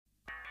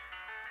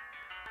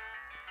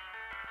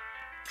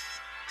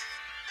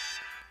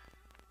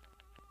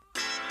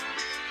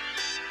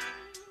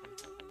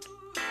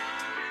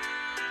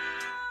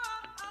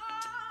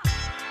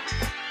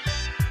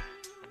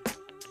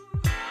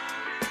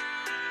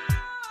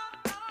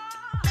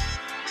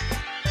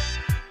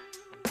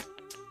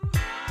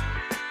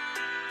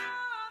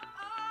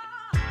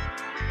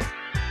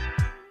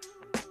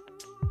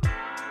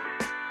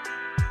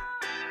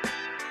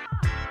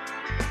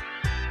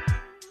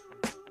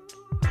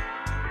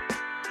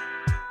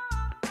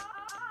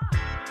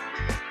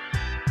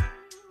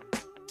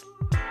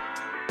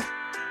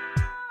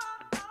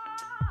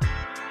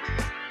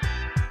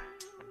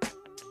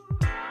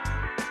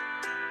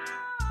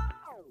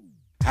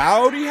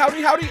Howdy,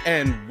 howdy, howdy,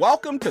 and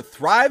welcome to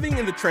Thriving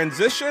in the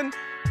Transition,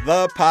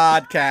 the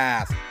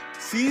podcast,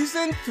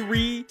 Season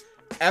 3,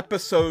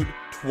 Episode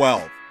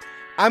 12.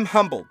 I'm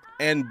humbled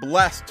and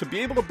blessed to be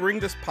able to bring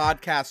this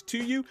podcast to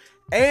you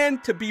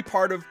and to be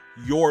part of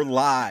your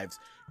lives.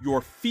 Your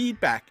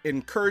feedback,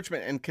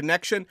 encouragement, and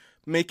connection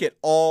make it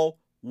all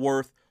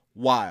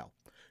worthwhile.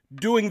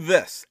 Doing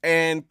this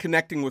and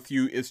connecting with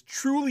you is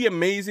truly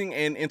amazing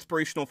and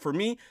inspirational for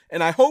me,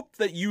 and I hope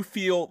that you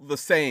feel the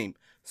same.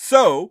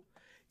 So,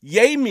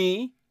 yay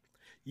me,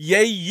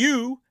 yay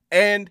you,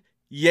 and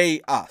yay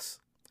us.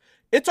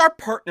 It's our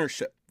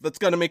partnership that's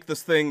going to make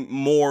this thing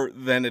more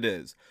than it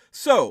is.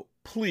 So,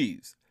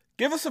 please,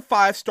 give us a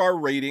 5-star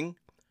rating,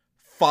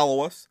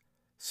 follow us,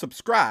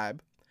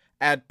 subscribe,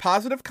 add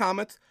positive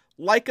comments,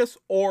 like us,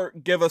 or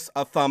give us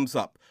a thumbs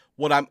up.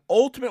 What I'm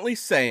ultimately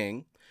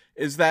saying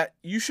is that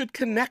you should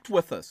connect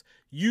with us.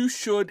 You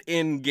should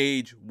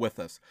engage with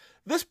us.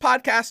 This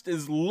podcast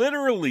is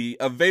literally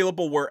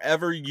available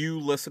wherever you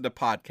listen to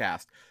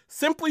podcasts.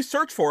 Simply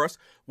search for us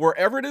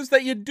wherever it is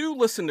that you do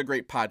listen to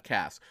great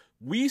podcasts.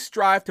 We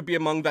strive to be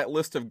among that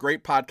list of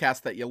great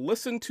podcasts that you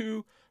listen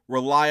to,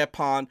 rely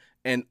upon,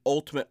 and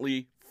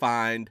ultimately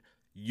find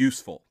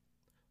useful.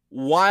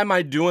 Why am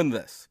I doing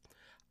this?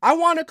 I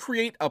want to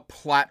create a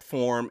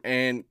platform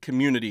and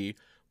community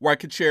where I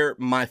could share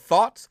my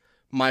thoughts,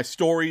 my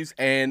stories,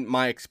 and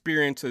my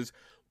experiences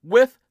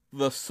with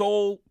the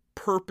sole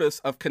purpose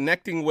of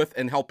connecting with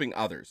and helping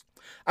others.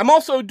 I'm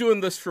also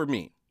doing this for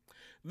me.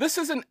 This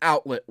is an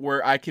outlet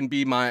where I can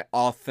be my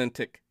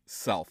authentic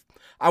self.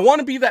 I want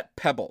to be that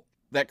pebble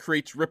that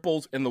creates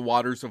ripples in the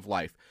waters of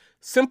life.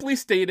 Simply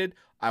stated,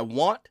 I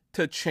want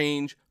to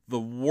change the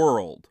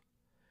world.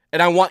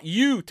 And I want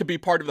you to be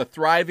part of the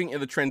Thriving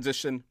in the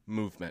Transition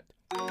movement.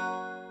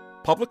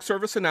 Public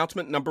service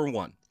announcement number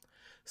 1.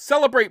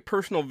 Celebrate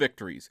personal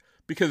victories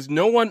because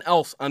no one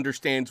else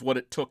understands what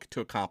it took to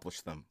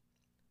accomplish them.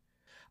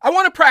 I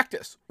want to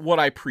practice what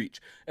I preach,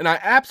 and I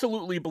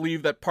absolutely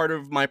believe that part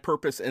of my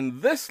purpose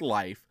in this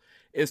life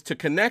is to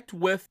connect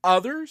with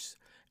others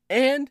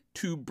and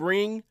to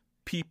bring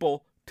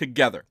people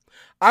together.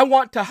 I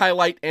want to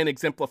highlight and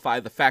exemplify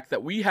the fact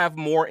that we have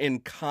more in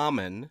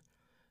common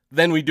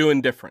than we do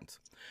in difference.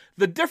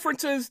 The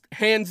differences,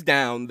 hands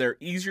down, they're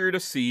easier to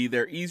see,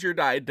 they're easier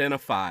to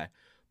identify,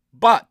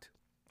 but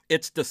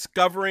it's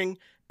discovering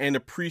and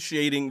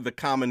appreciating the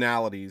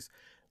commonalities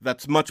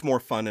that's much more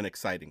fun and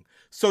exciting.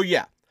 So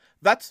yeah,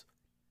 that's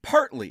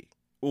partly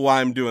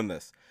why I'm doing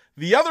this.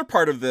 The other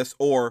part of this,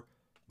 or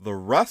the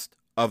rest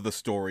of the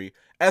story,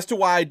 as to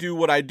why I do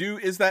what I do,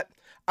 is that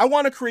I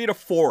want to create a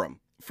forum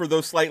for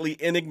those slightly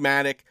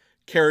enigmatic,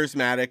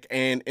 charismatic,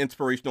 and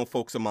inspirational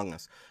folks among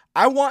us.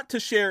 I want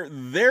to share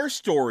their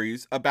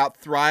stories about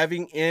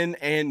thriving in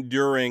and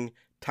during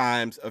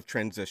times of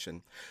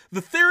transition.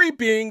 The theory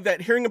being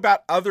that hearing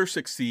about others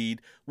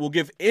succeed will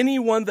give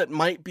anyone that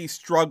might be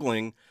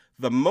struggling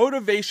the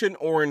motivation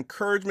or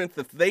encouragement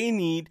that they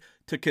need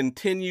to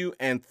continue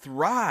and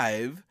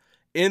thrive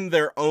in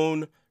their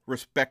own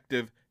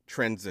respective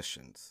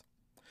transitions.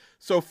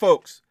 So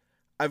folks,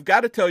 I've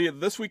got to tell you,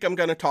 this week I'm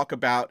going to talk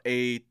about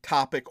a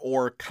topic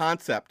or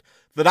concept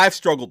that I've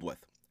struggled with.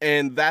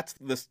 And that's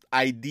this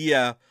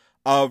idea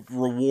of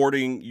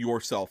rewarding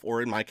yourself,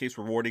 or in my case,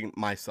 rewarding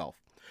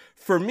myself.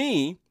 For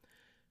me,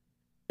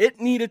 it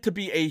needed to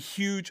be a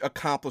huge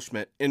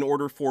accomplishment in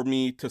order for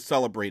me to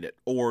celebrate it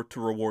or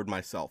to reward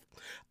myself.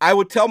 I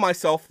would tell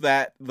myself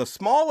that the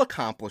small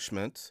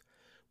accomplishments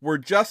were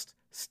just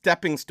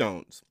stepping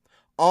stones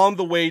on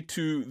the way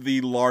to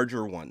the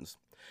larger ones.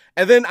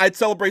 And then I'd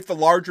celebrate the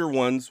larger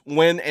ones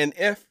when and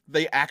if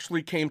they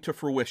actually came to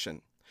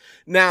fruition.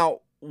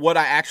 Now, what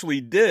I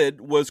actually did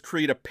was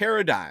create a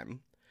paradigm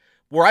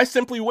where I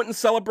simply wouldn't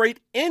celebrate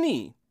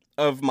any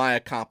of my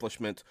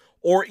accomplishments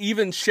or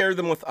even share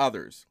them with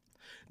others.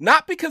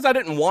 Not because I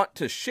didn't want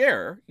to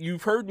share.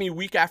 You've heard me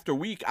week after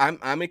week.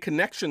 I'm a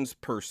connections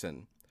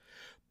person.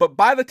 But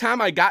by the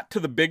time I got to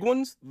the big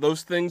ones,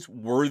 those things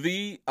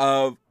worthy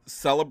of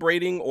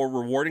celebrating or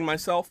rewarding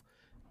myself,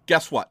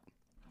 guess what?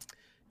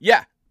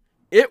 Yeah,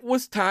 it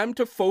was time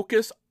to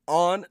focus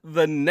on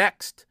the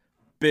next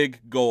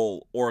big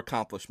goal or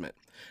accomplishment.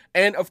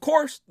 And of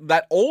course,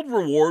 that old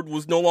reward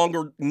was no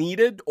longer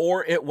needed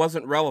or it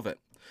wasn't relevant.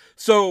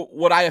 So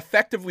what I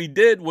effectively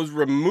did was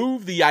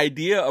remove the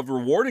idea of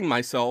rewarding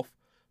myself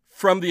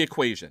from the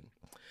equation.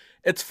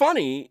 It's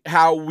funny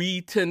how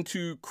we tend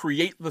to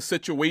create the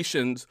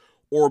situations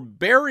or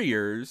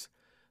barriers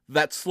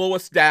that slow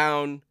us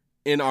down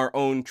in our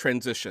own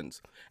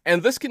transitions.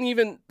 And this can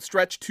even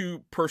stretch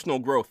to personal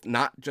growth,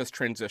 not just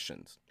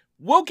transitions.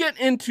 We'll get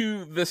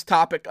into this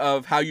topic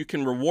of how you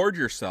can reward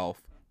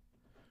yourself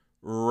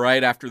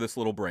right after this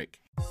little break.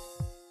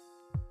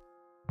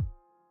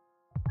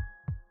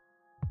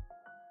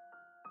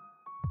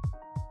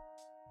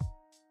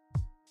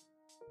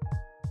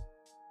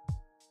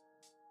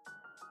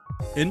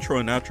 Intro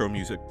and outro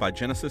music by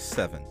Genesis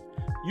 7.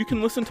 You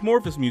can listen to more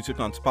of his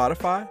music on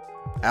Spotify,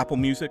 Apple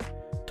Music,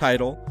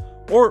 Tidal,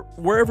 or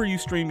wherever you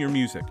stream your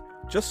music.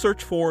 Just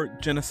search for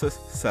Genesis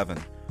 7.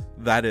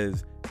 That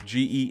is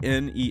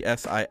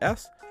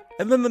Genesis,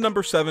 and then the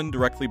number 7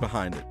 directly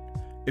behind it.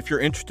 If you're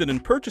interested in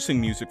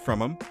purchasing music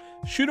from him,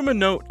 shoot him a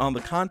note on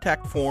the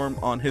contact form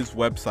on his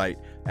website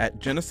at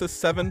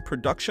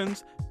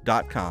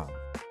genesis7productions.com.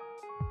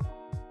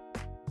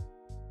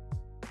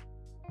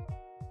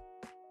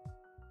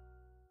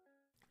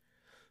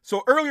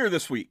 So earlier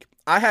this week,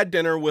 I had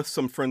dinner with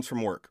some friends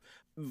from work.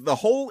 The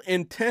whole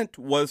intent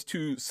was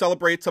to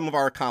celebrate some of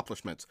our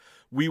accomplishments.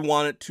 We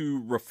wanted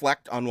to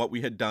reflect on what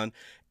we had done,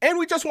 and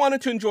we just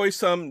wanted to enjoy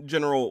some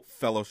general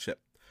fellowship.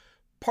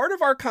 Part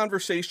of our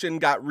conversation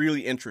got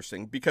really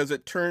interesting because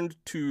it turned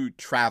to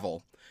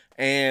travel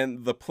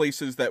and the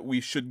places that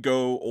we should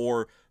go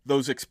or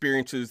those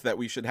experiences that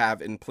we should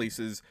have in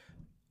places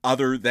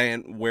other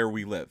than where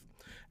we live.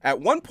 At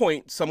one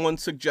point, someone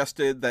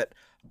suggested that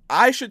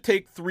I should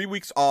take 3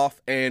 weeks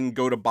off and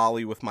go to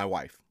Bali with my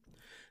wife.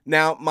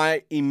 Now,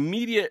 my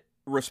immediate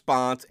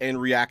response and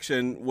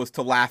reaction was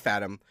to laugh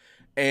at him.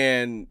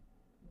 And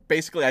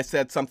basically I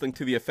said something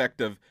to the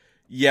effect of,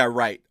 yeah,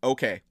 right,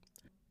 okay.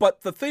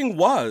 But the thing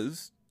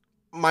was,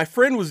 my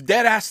friend was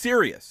dead ass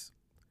serious.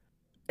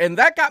 And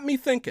that got me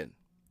thinking,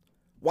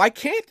 why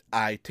can't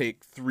I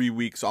take 3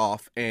 weeks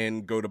off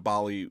and go to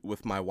Bali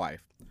with my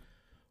wife?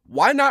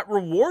 Why not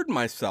reward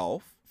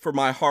myself for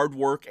my hard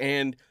work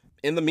and,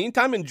 in the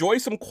meantime, enjoy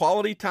some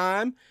quality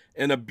time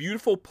in a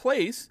beautiful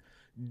place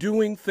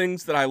doing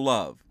things that I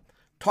love?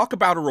 Talk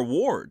about a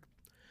reward.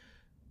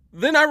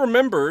 Then I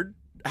remembered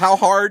how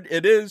hard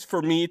it is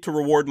for me to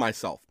reward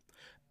myself.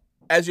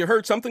 As you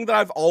heard, something that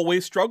I've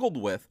always struggled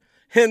with,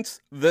 hence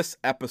this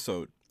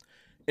episode.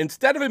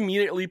 Instead of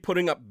immediately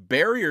putting up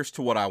barriers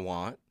to what I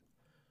want,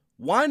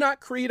 why not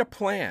create a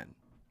plan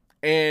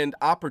and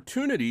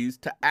opportunities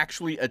to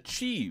actually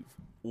achieve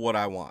what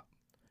I want?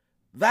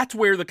 That's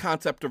where the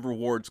concept of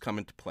rewards come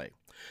into play.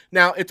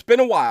 Now, it's been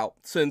a while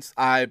since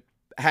I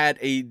had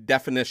a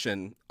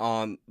definition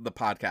on the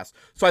podcast,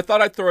 so I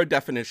thought I'd throw a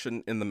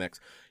definition in the mix.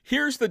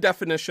 Here's the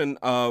definition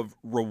of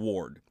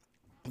reward.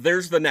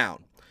 There's the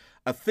noun.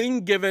 A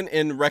thing given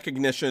in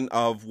recognition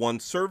of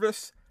one's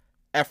service,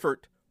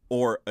 effort,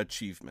 or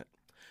achievement.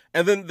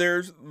 And then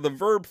there's the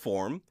verb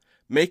form.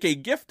 Make a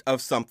gift of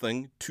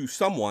something to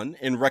someone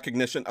in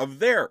recognition of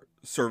their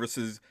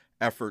services,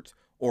 efforts,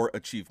 or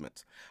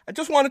achievements. I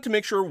just wanted to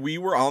make sure we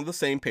were on the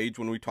same page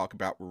when we talk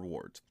about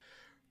rewards.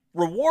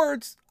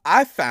 Rewards,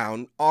 I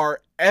found,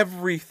 are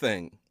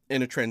everything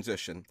in a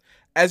transition.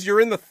 As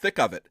you're in the thick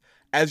of it,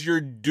 as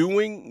you're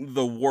doing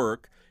the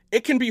work,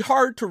 it can be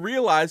hard to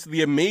realize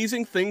the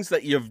amazing things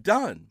that you've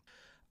done.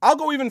 I'll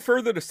go even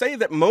further to say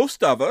that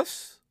most of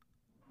us,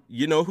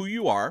 you know who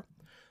you are,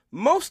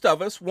 most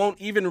of us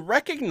won't even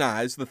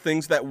recognize the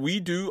things that we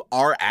do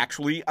are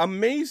actually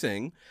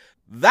amazing.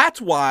 That's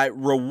why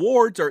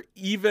rewards are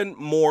even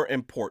more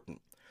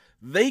important.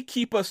 They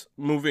keep us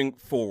moving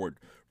forward.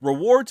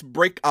 Rewards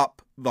break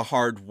up the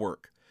hard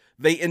work.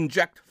 They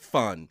inject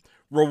fun.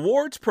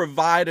 Rewards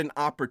provide an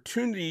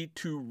opportunity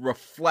to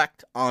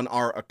reflect on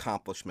our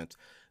accomplishments.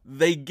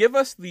 They give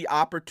us the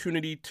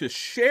opportunity to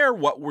share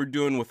what we're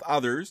doing with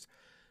others,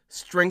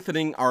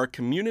 strengthening our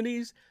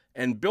communities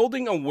and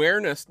building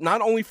awareness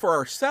not only for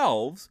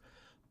ourselves,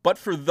 but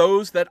for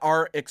those that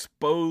are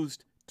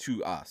exposed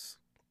to us.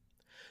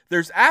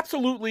 There's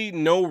absolutely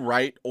no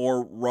right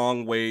or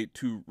wrong way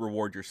to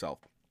reward yourself.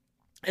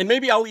 And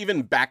maybe I'll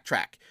even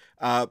backtrack,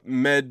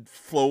 mid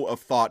flow of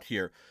thought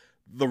here.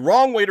 The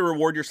wrong way to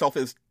reward yourself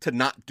is to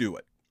not do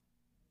it.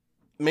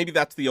 Maybe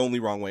that's the only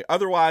wrong way.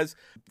 Otherwise,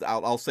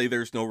 I'll say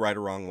there's no right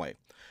or wrong way.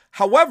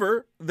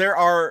 However, there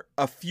are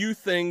a few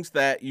things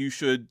that you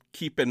should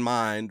keep in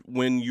mind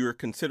when you're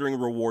considering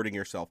rewarding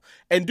yourself.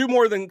 And do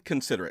more than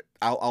consider it.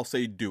 I'll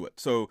say do it.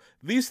 So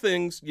these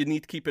things you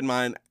need to keep in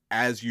mind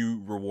as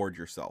you reward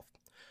yourself.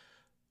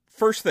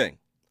 First thing,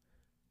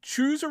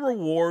 choose a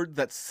reward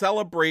that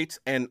celebrates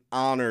and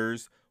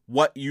honors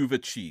what you've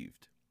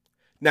achieved.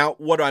 Now,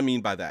 what do I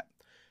mean by that?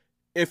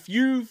 If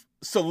you've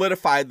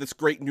solidified this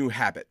great new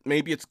habit,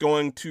 maybe it's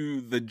going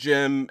to the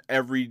gym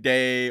every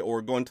day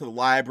or going to the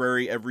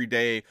library every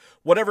day,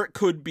 whatever it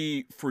could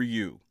be for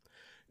you,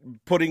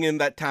 putting in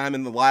that time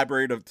in the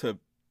library to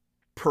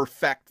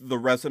perfect the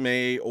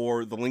resume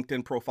or the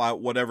LinkedIn profile,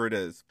 whatever it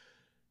is.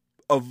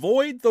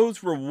 Avoid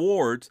those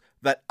rewards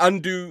that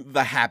undo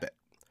the habit,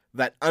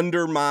 that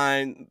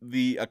undermine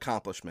the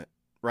accomplishment,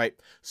 right?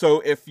 So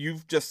if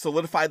you've just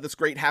solidified this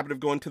great habit of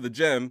going to the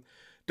gym,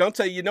 don't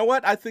say, you know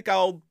what, I think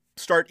I'll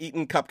start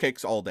eating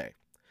cupcakes all day.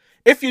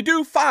 If you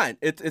do, fine.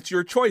 It's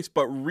your choice,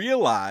 but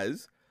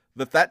realize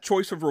that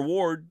choice of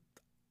reward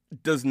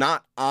does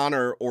not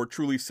honor or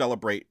truly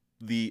celebrate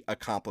the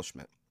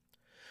accomplishment.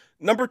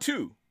 Number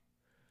 2,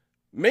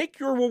 make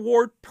your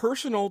reward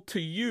personal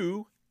to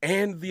you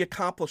and the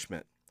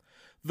accomplishment.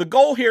 The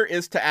goal here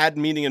is to add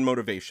meaning and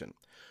motivation.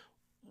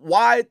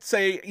 Why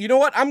say, you know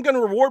what, I'm going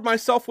to reward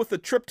myself with a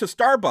trip to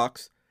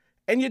Starbucks,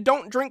 and you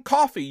don't drink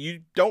coffee.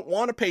 You don't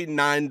want to pay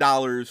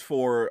 $9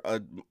 for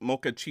a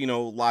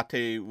mochaccino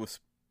latte with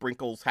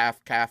sprinkles,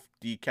 half calf,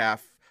 decaf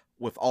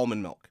with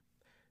almond milk.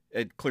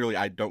 Clearly,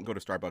 I don't go to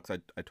Starbucks.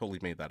 I totally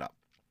made that up.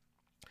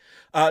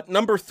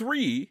 Number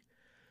 3,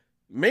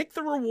 make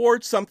the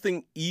reward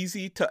something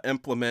easy to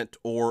implement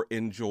or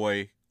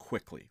enjoy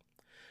quickly.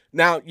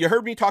 Now, you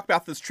heard me talk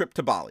about this trip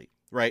to Bali,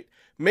 right?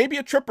 Maybe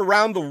a trip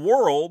around the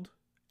world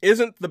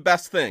isn't the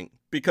best thing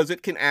because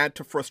it can add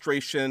to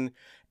frustration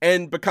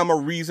and become a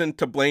reason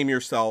to blame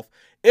yourself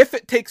if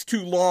it takes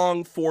too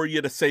long for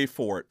you to save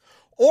for it,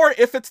 or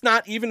if it's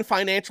not even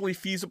financially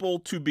feasible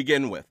to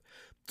begin with.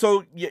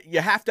 So you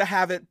have to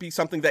have it be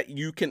something that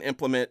you can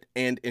implement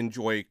and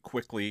enjoy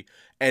quickly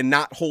and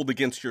not hold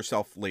against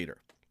yourself later.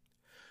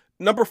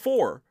 Number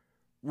 4,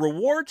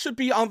 reward should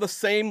be on the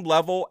same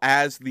level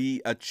as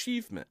the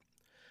achievement,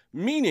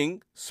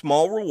 meaning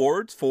small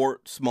rewards for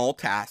small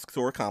tasks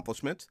or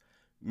accomplishments,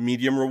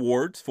 medium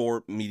rewards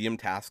for medium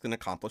tasks and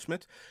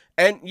accomplishments,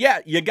 and yeah,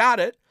 you got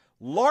it,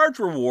 large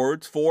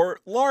rewards for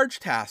large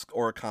tasks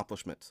or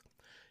accomplishments.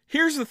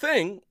 Here's the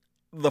thing,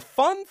 the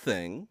fun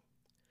thing,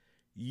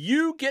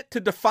 you get to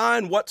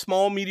define what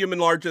small, medium,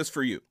 and large is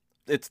for you.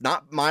 It's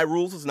not my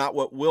rules, it's not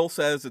what Will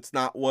says, it's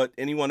not what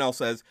anyone else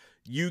says.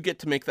 You get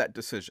to make that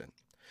decision.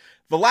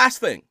 The last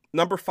thing,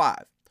 number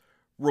 5,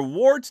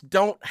 rewards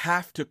don't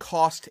have to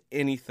cost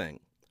anything.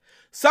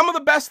 Some of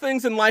the best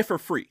things in life are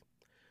free.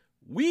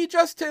 We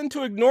just tend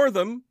to ignore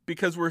them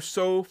because we're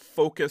so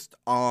focused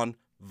on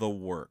the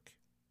work.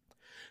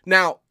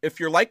 Now, if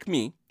you're like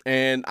me,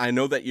 and I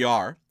know that you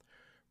are,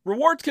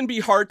 rewards can be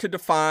hard to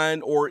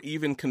define or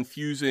even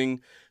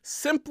confusing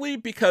simply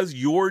because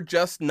you're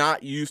just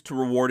not used to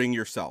rewarding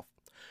yourself.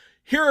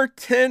 Here are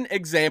 10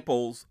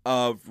 examples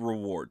of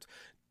rewards.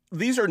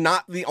 These are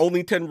not the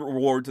only 10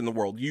 rewards in the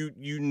world.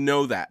 You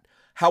know that.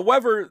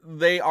 However,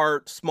 they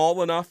are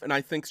small enough and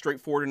I think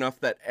straightforward enough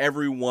that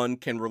everyone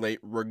can relate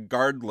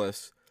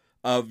regardless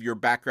of your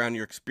background,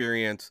 your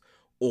experience,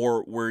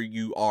 or where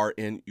you are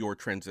in your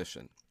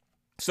transition.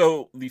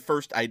 So the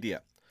first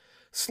idea,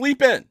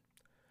 sleep in.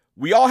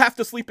 We all have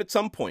to sleep at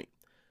some point.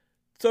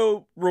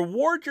 So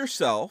reward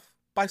yourself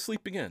by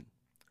sleeping in.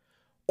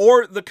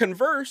 Or the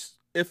converse,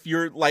 if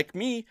you're like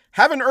me,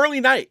 have an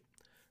early night.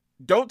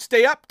 Don't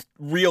stay up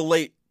real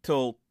late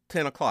till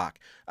 10 o'clock.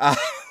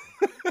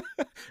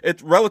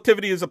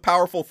 Relativity is a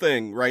powerful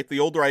thing, right? The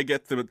older I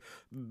get,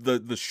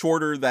 the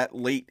shorter that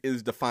late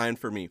is defined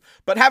for me.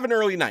 But have an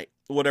early night,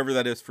 whatever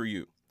that is for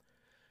you.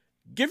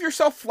 Give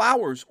yourself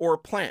flowers or a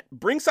plant.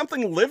 Bring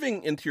something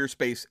living into your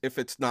space if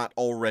it's not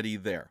already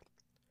there.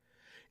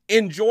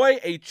 Enjoy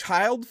a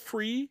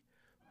child-free,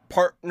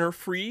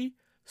 partner-free,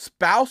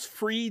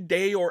 spouse-free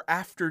day or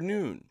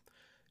afternoon.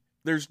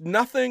 There's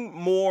nothing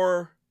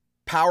more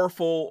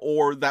powerful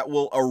or that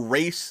will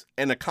erase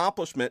an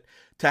accomplishment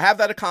to have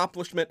that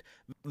accomplishment,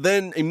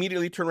 then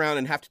immediately turn around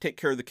and have to take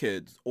care of the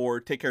kids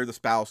or take care of the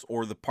spouse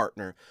or the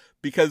partner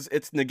because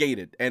it's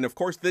negated. And of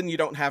course, then you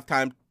don't have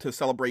time to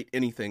celebrate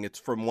anything. It's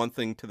from one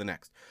thing to the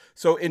next.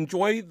 So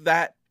enjoy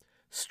that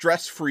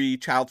stress-free,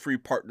 child-free,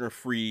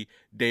 partner-free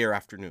day or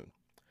afternoon.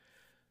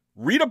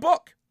 Read a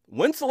book.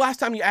 When's the last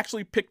time you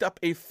actually picked up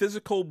a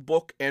physical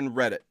book and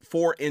read it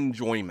for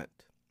enjoyment?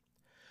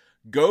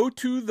 Go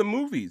to the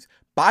movies.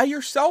 By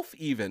yourself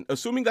even,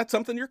 assuming that's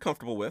something you're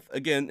comfortable with.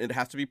 Again, it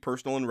has to be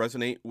personal and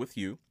resonate with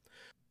you.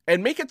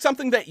 And make it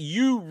something that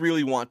you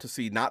really want to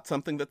see, not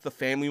something that the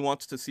family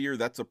wants to see or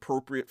that's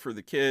appropriate for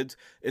the kids.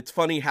 It's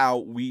funny how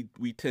we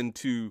tend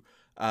to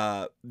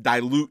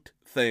dilute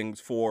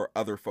things for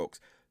other folks.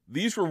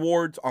 These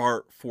rewards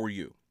are for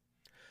you.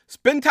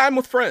 Spend time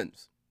with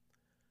friends.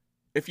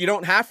 If you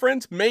don't have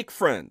friends, make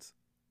friends,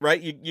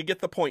 right? You get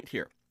the point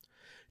here.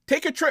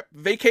 Take a trip,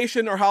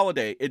 vacation, or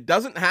holiday. It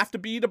doesn't have to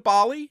be to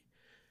Bali.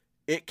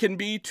 It can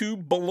be to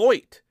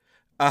Beloit.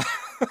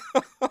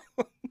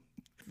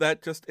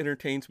 That just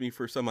entertains me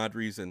for some odd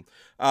reason.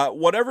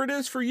 Whatever it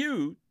is for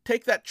you,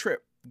 take that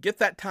trip. Get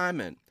that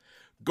time in.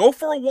 Go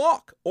for a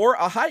walk or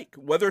a hike,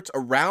 whether it's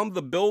around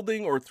the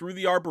building or through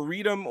the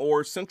Arboretum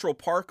or Central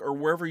Park or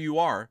wherever you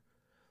are.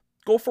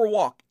 Go for a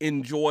walk.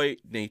 Enjoy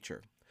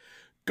nature.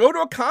 Go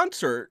to a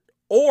concert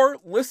or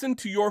listen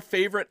to your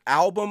favorite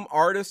album,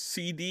 artist,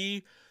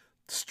 CD.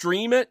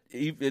 Stream it.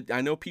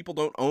 I know people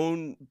don't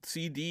own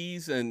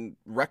CDs and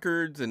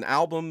records and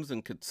albums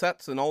and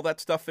cassettes and all that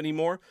stuff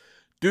anymore.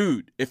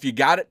 Dude, if you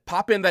got it,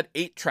 pop in that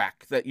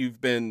 8-track that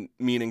you've been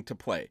meaning to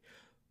play.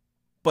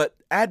 But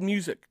add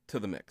music to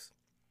the mix.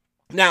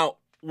 Now,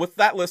 with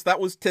that list, that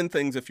was 10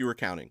 things if you were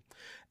counting.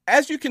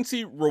 As you can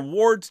see,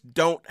 rewards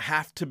don't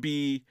have to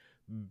be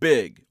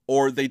big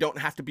or they don't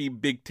have to be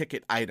big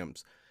ticket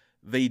items.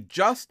 They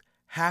just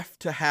have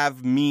to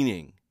have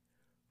meaning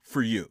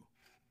for you.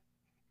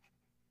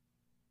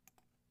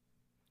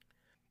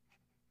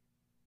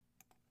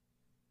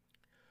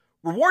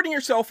 Rewarding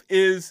yourself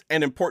is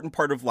an important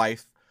part of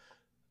life,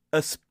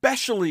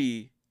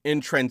 especially in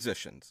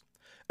transitions.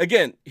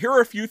 Again, here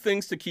are a few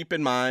things to keep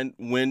in mind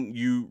when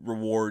you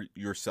reward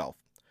yourself.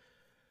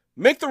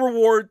 Make the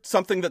reward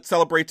something that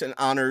celebrates and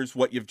honors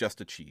what you've just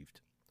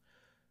achieved.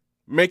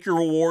 Make your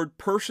reward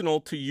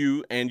personal to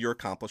you and your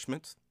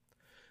accomplishments.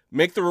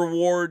 Make the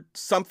reward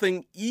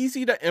something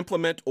easy to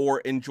implement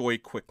or enjoy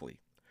quickly.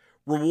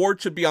 Reward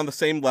should be on the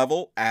same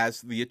level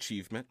as the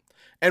achievement.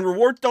 And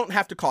rewards don't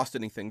have to cost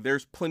anything.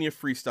 There's plenty of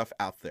free stuff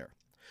out there.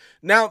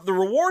 Now, the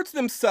rewards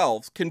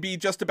themselves can be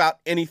just about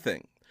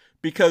anything,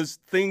 because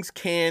things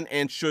can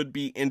and should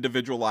be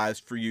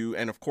individualized for you.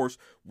 And of course,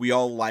 we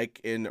all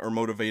like and are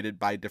motivated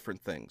by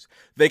different things.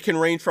 They can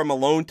range from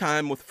alone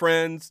time with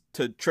friends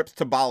to trips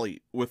to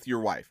Bali with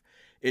your wife.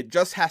 It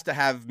just has to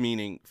have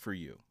meaning for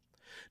you.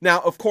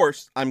 Now, of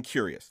course, I'm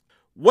curious.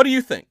 What do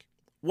you think?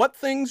 What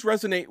things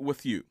resonate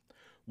with you?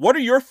 What are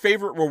your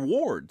favorite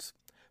rewards?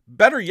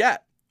 Better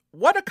yet,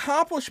 what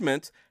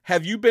accomplishments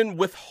have you been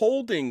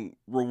withholding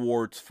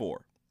rewards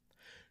for?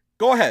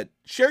 Go ahead,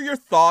 share your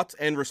thoughts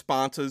and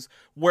responses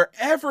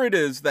wherever it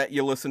is that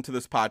you listen to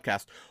this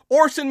podcast,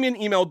 or send me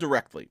an email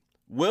directly,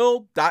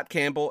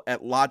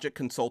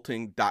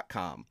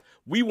 will.campbell@logicconsulting.com.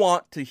 We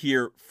want to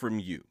hear from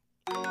you.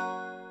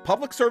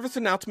 Public service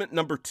announcement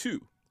number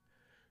 2.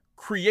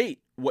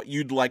 Create what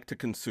you'd like to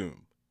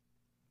consume.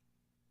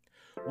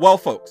 Well,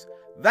 folks,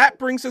 that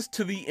brings us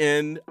to the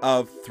end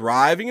of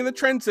Thriving in the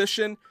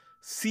Transition,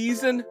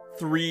 Season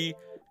 3,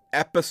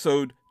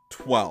 Episode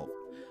 12.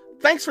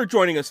 Thanks for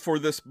joining us for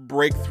this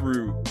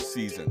breakthrough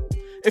season.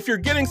 If you're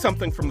getting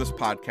something from this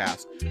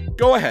podcast,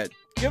 go ahead,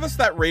 give us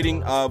that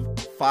rating of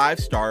 5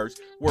 stars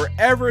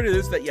wherever it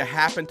is that you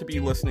happen to be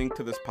listening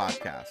to this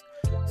podcast.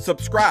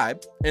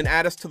 Subscribe and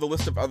add us to the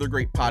list of other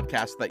great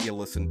podcasts that you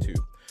listen to.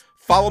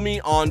 Follow me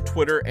on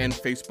Twitter and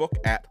Facebook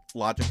at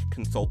Logic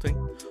Consulting.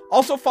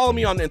 Also follow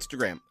me on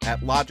Instagram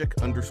at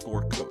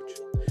Logic_coach.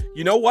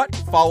 You know what?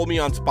 Follow me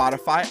on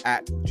Spotify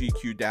at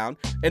GQ Down.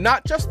 And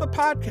not just the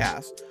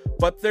podcast,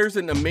 but there's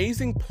an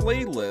amazing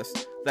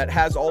playlist that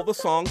has all the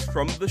songs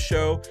from the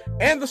show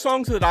and the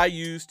songs that I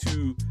use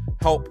to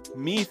help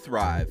me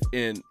thrive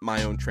in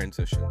my own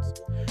transitions.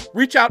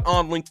 Reach out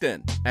on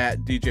LinkedIn at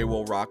DJ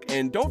Will Rock,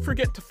 and don't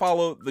forget to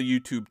follow the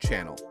YouTube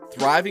channel,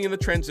 Thriving in the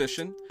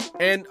Transition.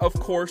 And of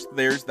course,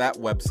 there's that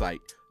website,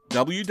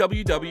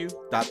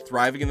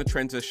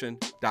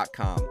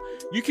 www.thrivinginthetransition.com.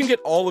 You can get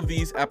all of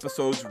these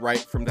episodes right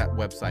from that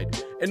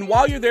website. And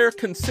while you're there,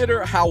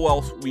 consider how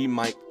else we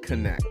might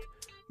connect.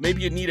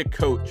 Maybe you need a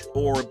coach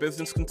or a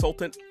business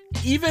consultant,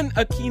 even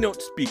a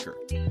keynote speaker.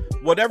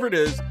 Whatever it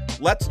is,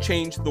 let's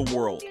change the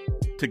world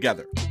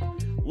together.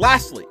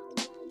 Lastly,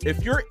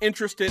 if you're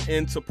interested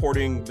in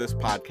supporting this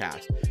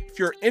podcast, if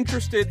you're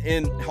interested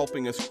in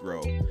helping us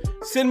grow,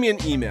 send me an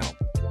email,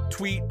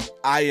 tweet,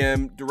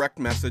 IM, direct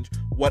message,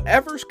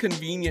 whatever's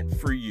convenient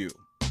for you.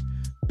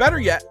 Better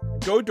yet,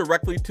 go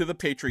directly to the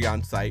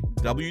Patreon site,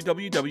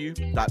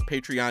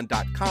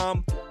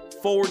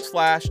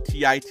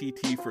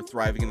 www.patreon.com/TITT for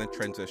Thriving in the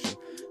Transition.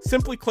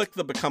 Simply click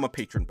the Become a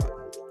Patron button.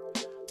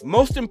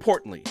 Most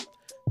importantly,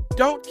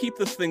 don't keep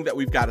this thing that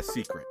we've got a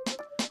secret.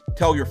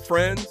 Tell your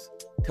friends,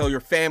 tell your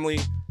family,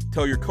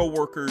 tell your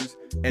coworkers,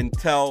 and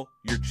tell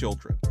your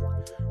children.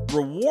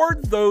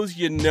 Reward those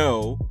you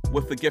know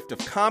with the gift of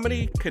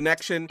comedy,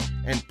 connection,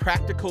 and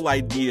practical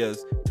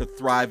ideas to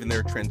thrive in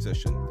their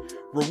transition.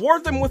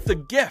 Reward them with the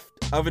gift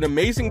of an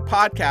amazing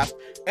podcast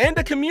and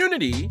a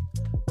community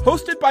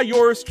hosted by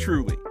yours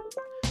truly.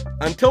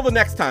 Until the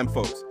next time,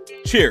 folks,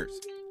 cheers.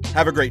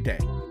 Have a great day.